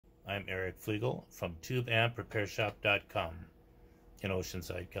I'm Eric Fliegel from TubeAmpRepairShop.com in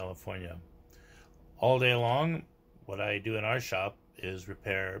Oceanside, California. All day long, what I do in our shop is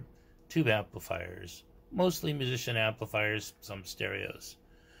repair tube amplifiers, mostly musician amplifiers, some stereos.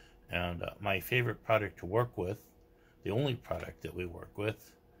 And my favorite product to work with, the only product that we work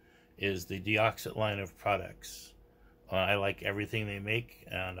with, is the DeoxIT line of products. I like everything they make,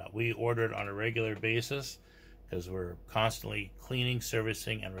 and we order it on a regular basis because we're constantly cleaning,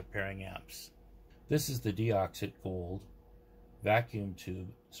 servicing, and repairing amps. This is the DeoxIT Gold vacuum tube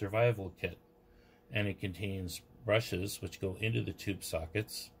survival kit, and it contains brushes which go into the tube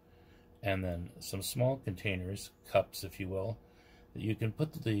sockets, and then some small containers, cups if you will, that you can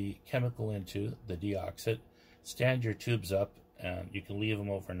put the chemical into, the DeoxIT, stand your tubes up, and you can leave them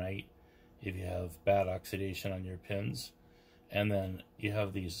overnight if you have bad oxidation on your pins. And then you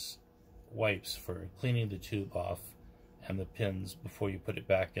have these wipes for cleaning the tube off and the pins before you put it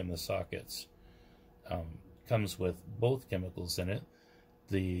back in the sockets. Comes with both chemicals in it,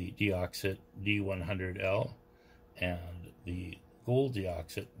 the DeoxIT D100L and the gold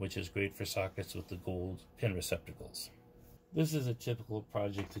DeoxIT, which is great for sockets with the gold pin receptacles. This is a typical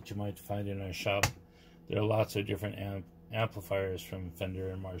project that you might find in our shop. There are lots of different amplifiers from Fender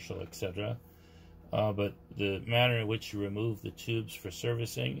and Marshall, etc. But the manner in which you remove the tubes for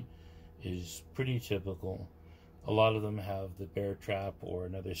servicing is pretty typical. A lot of them have the bear trap or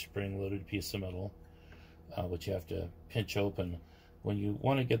another spring-loaded piece of metal, which you have to pinch open. When you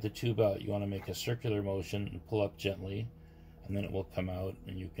want to get the tube out, you want to make a circular motion and pull up gently, and then it will come out,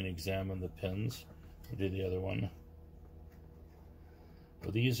 and you can examine the pins. We'll do the other one.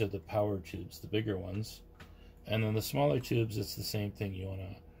 Well, these are the power tubes, the bigger ones. And then the smaller tubes, it's the same thing. You want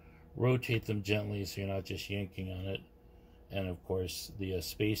to rotate them gently so you're not just yanking on it. And of course, the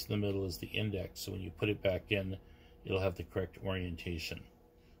space in the middle is the index, so when you put it back in, it'll have the correct orientation.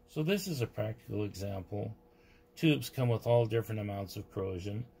 So this is a practical example. Tubes come with all different amounts of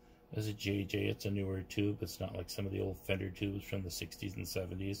corrosion. As a JJ, it's a newer tube. It's not like some of the old Fender tubes from the 60s and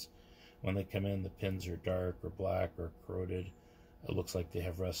 70s. When they come in, the pins are dark or black or corroded. It looks like they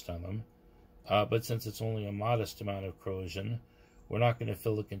have rust on them. But since it's only a modest amount of corrosion, we're not going to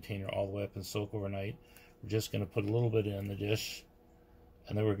fill the container all the way up and soak overnight. We're just going to put a little bit in the dish,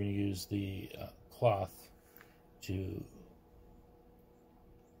 and then we're going to use the cloth to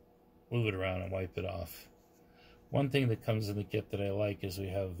move it around and wipe it off. One thing that comes in the kit that I like is we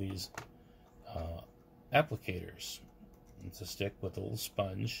have these applicators. It's a stick with a little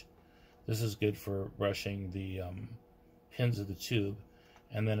sponge. This is good for brushing the pins of the tube.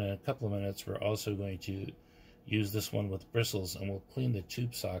 And then in a couple of minutes, we're also going to use this one with bristles, and we'll clean the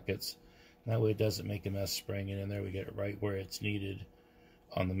tube sockets. And that way it doesn't make a mess spraying it in there. We get it right where it's needed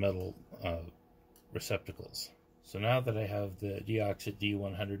on the metal receptacles. So now that I have the DeoxIT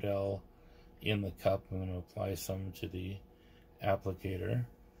D100L in the cup, I'm going to apply some to the applicator. And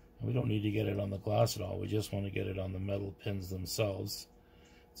we don't need to get it on the glass at all. We just want to get it on the metal pins themselves.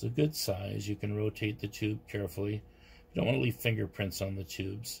 It's a good size. You can rotate the tube carefully. You don't want to leave fingerprints on the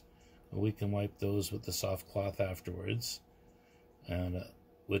tubes. We can wipe those with the soft cloth afterwards. And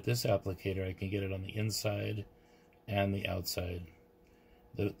with this applicator, I can get it on the inside and the outside.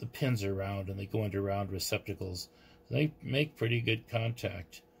 The pins are round, and they go into round receptacles. They make pretty good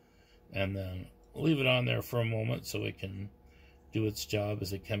contact. And then we'll leave it on there for a moment so it can do its job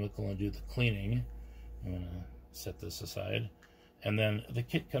as a chemical and do the cleaning. I'm going to set this aside. And then the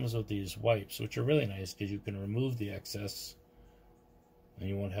kit comes with these wipes, which are really nice because you can remove the excess and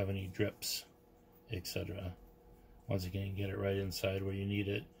you won't have any drips, etc. Once again, get it right inside where you need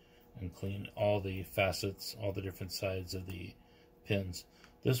it and clean all the facets, all the different sides of the pins.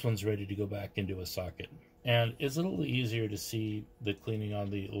 This one's ready to go back into a socket. And it's a little easier to see the cleaning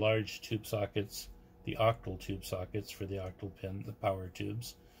on the large tube sockets, the octal tube sockets for the octal pin, the power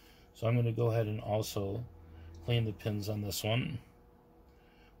tubes. So I'm going to go ahead and also clean the pins on this one.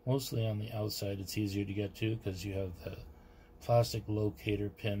 Mostly on the outside, it's easier to get to because you have the plastic locator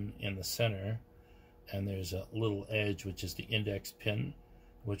pin in the center, and there's a little edge which is the index pin,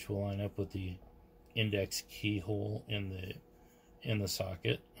 which will line up with the index keyhole in the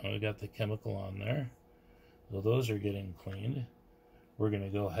socket. And we got the chemical on there, so those are getting cleaned. We're going to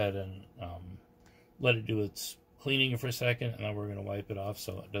go ahead and let it do its cleaning for a second, and then we're going to wipe it off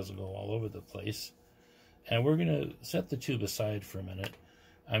so it doesn't go all over the place. And we're going to set the tube aside for a minute.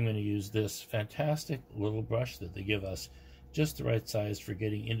 I'm going to use this fantastic little brush that they give us, just the right size for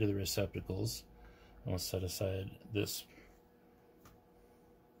getting into the receptacles. I'll set aside this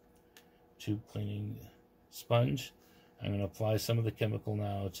tube cleaning sponge. I'm going to apply some of the chemical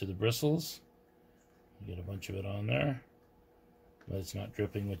now to the bristles. Get a bunch of it on there. but it's not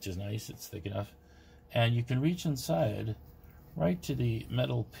dripping, which is nice. It's thick enough. And you can reach inside right to the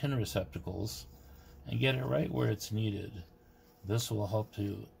metal pin receptacles and get it right where it's needed. This will help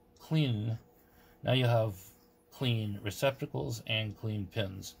to clean. Now you have clean receptacles and clean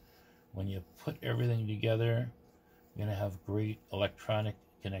pins. When you put everything together, you're going to have great electronic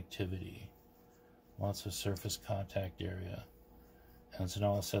connectivity. Lots of surface contact area. And so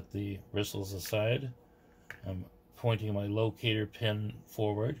now I'll set the bristles aside. I'm pointing my locator pin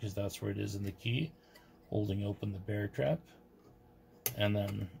forward because that's where it is in the key, holding open the bear trap. And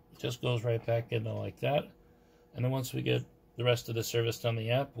then it just goes right back into like that. And then once we get the rest of the service on the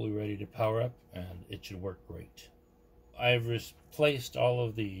amp, we're ready to power up, and it should work great. I've replaced all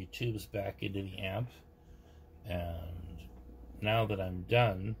of the tubes back into the amp, and now that I'm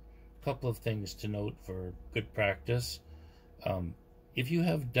done, a couple of things to note for good practice. If you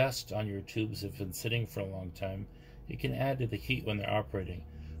have dust on your tubes that have been sitting for a long time, it can add to the heat when they're operating.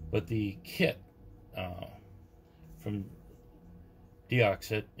 But the kit from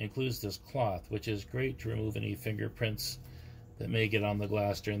DeoxIT includes this cloth, which is great to remove any fingerprints that may get on the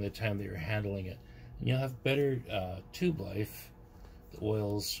glass during the time that you're handling it. And you'll have better tube life. The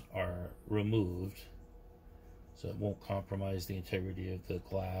oils are removed, so it won't compromise the integrity of the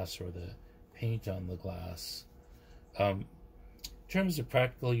glass or the paint on the glass. In terms of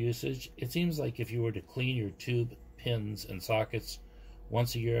practical usage, it seems like if you were to clean your tube pins and sockets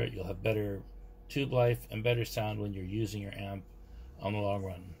once a year, you'll have better tube life and better sound when you're using your amp on the long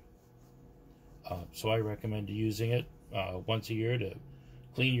run. So I recommend using it once a year to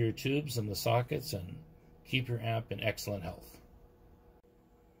clean your tubes and the sockets and keep your amp in excellent health.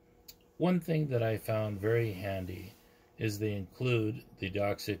 One thing that I found very handy is they include the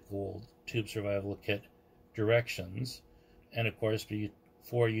DeoxIT Gold Tube Survival Kit directions, and of course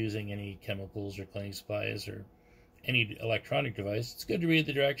before using any chemicals or cleaning supplies or any electronic device, it's good to read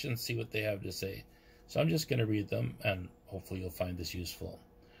the directions, see what they have to say. So I'm just going to read them, and hopefully you'll find this useful.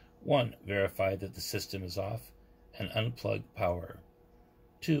 1. Verify that the system is off and unplug power.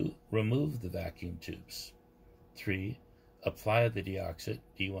 2. Remove the vacuum tubes. 3. Apply the DeoxIT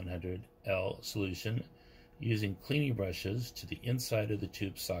D100L solution using cleaning brushes to the inside of the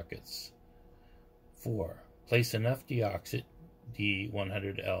tube sockets. 4. Place enough DeoxIT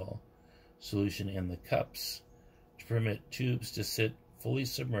D100L solution in the cups to permit tubes to sit fully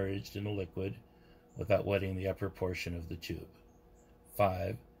submerged in a liquid without wetting the upper portion of the tube.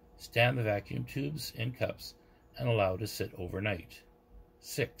 5. Stand the vacuum tubes in cups and allow to sit overnight.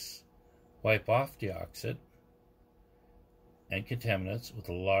 6. Wipe off DeoxIT and contaminants with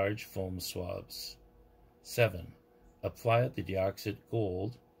large foam swabs. 7. Apply the DeoxIT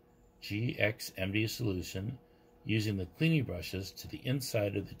Gold GXMD solution using the cleaning brushes to the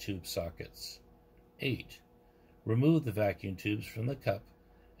inside of the tube sockets. 8. Remove the vacuum tubes from the cup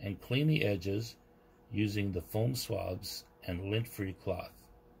and clean the edges using the foam swabs and lint-free cloth.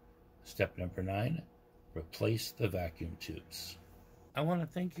 Step number 9. Replace the vacuum tubes. I want to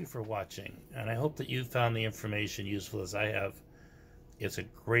thank you for watching, and I hope that you found the information useful as I have. It's a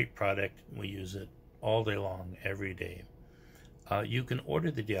great product. We use it all day long, every day. You can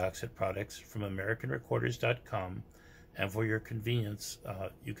order the DeoxIT products from AmericanRecorders.com, and for your convenience,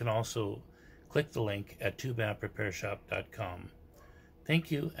 you can also click the link at tubeamprepairshop.com.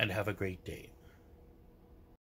 Thank you, and have a great day.